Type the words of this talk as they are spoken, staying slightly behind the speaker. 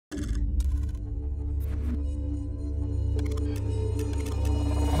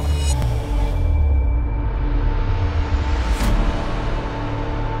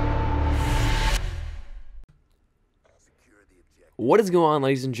What is going on,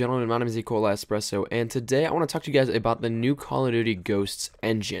 ladies and gentlemen? My name is cookiez, and today I want to talk to you guys about the new Call of Duty Ghosts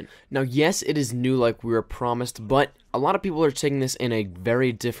engine. Now, yes, it is new like we were promised, but a lot of people are taking this in a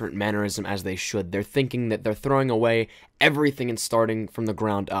very different mannerism as they should. They're thinking that they're throwing away everything and starting from the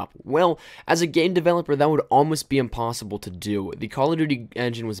ground up. Well, as a game developer, that would almost be impossible to do. The Call of Duty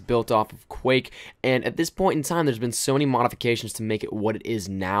engine was built off of Quake, and at this point in time, there's been so many modifications to make it what it is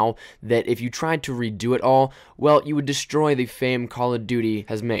now that if you tried to redo it all, well, you would destroy the fame Call of Duty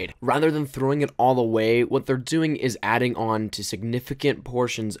has made. Rather than throwing it all away, what they're doing is adding on to significant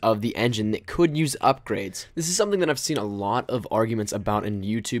portions of the engine that could use upgrades. This is something that I've seen a lot of arguments about in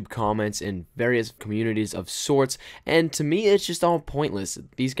YouTube comments in various communities of sorts, and to me it's just all pointless.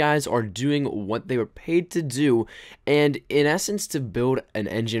 These guys are doing what they were paid to do, and in essence to build an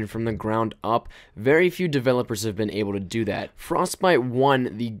engine from the ground up. Very few developers have been able to do that. Frostbite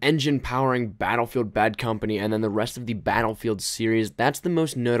 1, the engine powering Battlefield Bad Company, and then the rest of the Battlefield series, that's the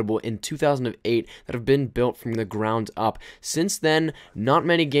most notable in 2008 that have been built from the ground up. Since then, not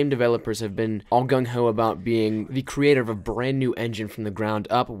many game developers have been all gung-ho about being the creator of a brand new engine from the ground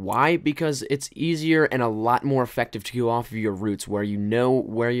up. Why? Because it's easier and a lot more effective to go off of your roots, where you know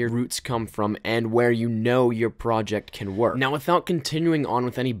where your roots come from and where you know your project can work. Now, without continuing on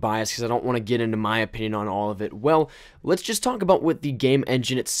with any bias, because I don't want to get into my opinion on all of it, well, let's just talk about what the game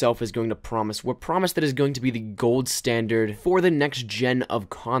engine itself is going to promise. We're promised that it is going to be the gold standard for the next gen of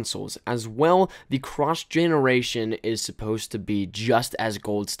consoles. As well, the cross-generation is supposed to be just as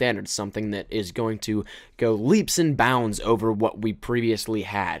gold standard, something that is going to go leaps and bounds over what we previously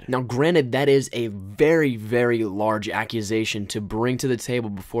had. Now, granted, that is a very, very large accusation to bring to the table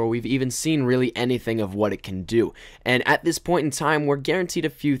before we've even seen really anything of what it can do. And at this point in time, we're guaranteed a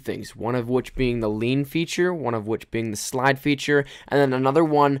few things, one of which being the lean feature, one of which being the slide feature, and then another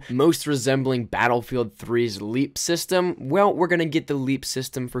one most resembling Battlefield 3's leap system. Well, we're gonna get the leap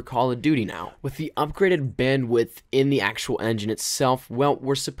system for Call of Duty now. With the upgraded bandwidth in the actual engine itself, well,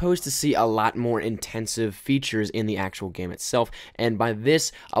 we're supposed to see a lot more intensive features in the actual game itself, and by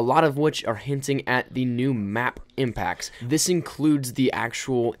this, a lot of which are hinting at the new map impacts. This includes the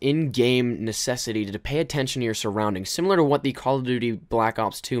actual in-game necessity to pay attention to your surroundings, similar to what the Call of Duty Black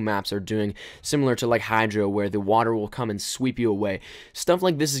Ops 2 maps are doing, similar to like Hydro, where the water will come and sweep you away. Stuff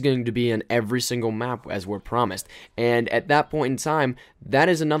like this is going to be in every single map as we're promised, and at that point in time, that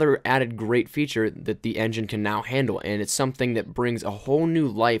is another added great feature that the engine can now handle, and it's something that brings a whole new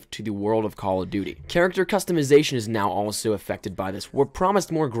life to the world of Call of Duty. Character customization is now also affected by this. We're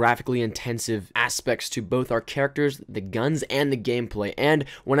promised more graphically intensive aspects to both our characters, the guns, and the gameplay, and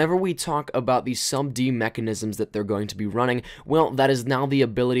whenever we talk about the sub-D mechanisms that they're going to be running, well, that is now the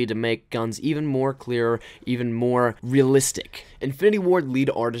ability to make guns even more clear, even more realistic. Infinity Ward lead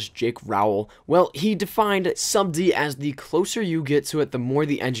artist Jake Rowell, well, he defined sub-D as the closer you get to it, the more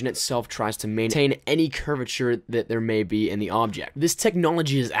the engine itself tries to maintain any curvature that there may be in the object. This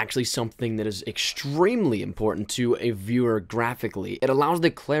technology is actually something that is extremely important to a viewer graphically. It allows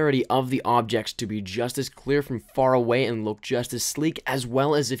the clarity of the objects to be just as clear from far away and look just as sleek, as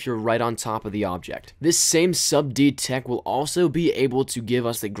well as if you're right on top of the object. This same sub-D tech will also be able to give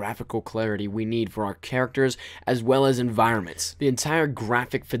us the graphical clarity we need for our characters as well as environments. The entire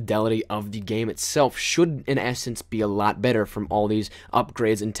graphic fidelity of the game itself should in essence be a lot better from all these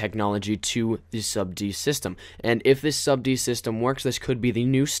upgrades and technology to the sub-D system. And if this sub-D system works, this could be the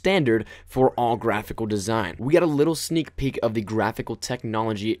new standard for all graphical design. We got a little sneak peek of the graphical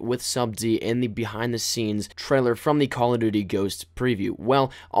technology with sub-D in the behind the scenes trailer from the Call of Duty Ghosts preview.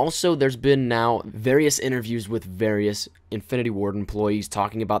 Well, also there's been now various interviews with various Infinity Ward employees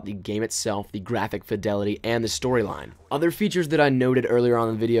talking about the game itself, the graphic fidelity, and the storyline. Other features that I noted earlier on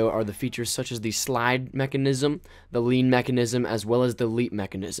in the video are the features such as the slide mechanism, the lean mechanism, as well as the leap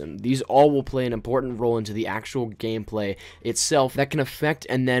mechanism. These all will play an important role into the actual gameplay itself that can affect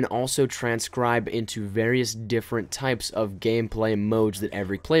and then also transcribe into various different types of gameplay modes that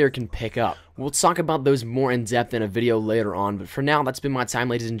every player can pick up. We'll talk about those more in depth in a video later on, but for now, that's been my time,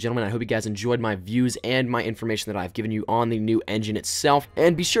 ladies and gentlemen. I hope you guys enjoyed my views and my information that I've given you on the new engine itself,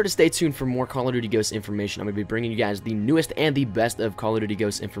 and be sure to stay tuned for more Call of Duty Ghosts information. I'm going to be bringing you guys the newest and the best of Call of Duty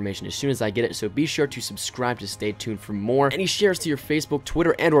Ghosts information as soon as I get it, so be sure to subscribe to stay tuned for more. Any shares to your Facebook,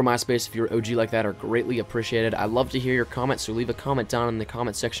 Twitter, and or MySpace if you're an OG like that are greatly appreciated. I love to hear your comments, so leave a comment down in the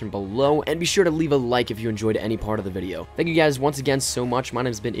comment section below, and be sure to leave a like if you enjoyed any part of the video. Thank you guys once again so much. My name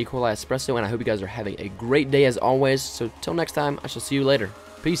has been cookiez, and I hope you guys are having a great day as always. So till next time, I shall see you later.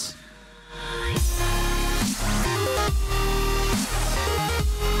 Peace.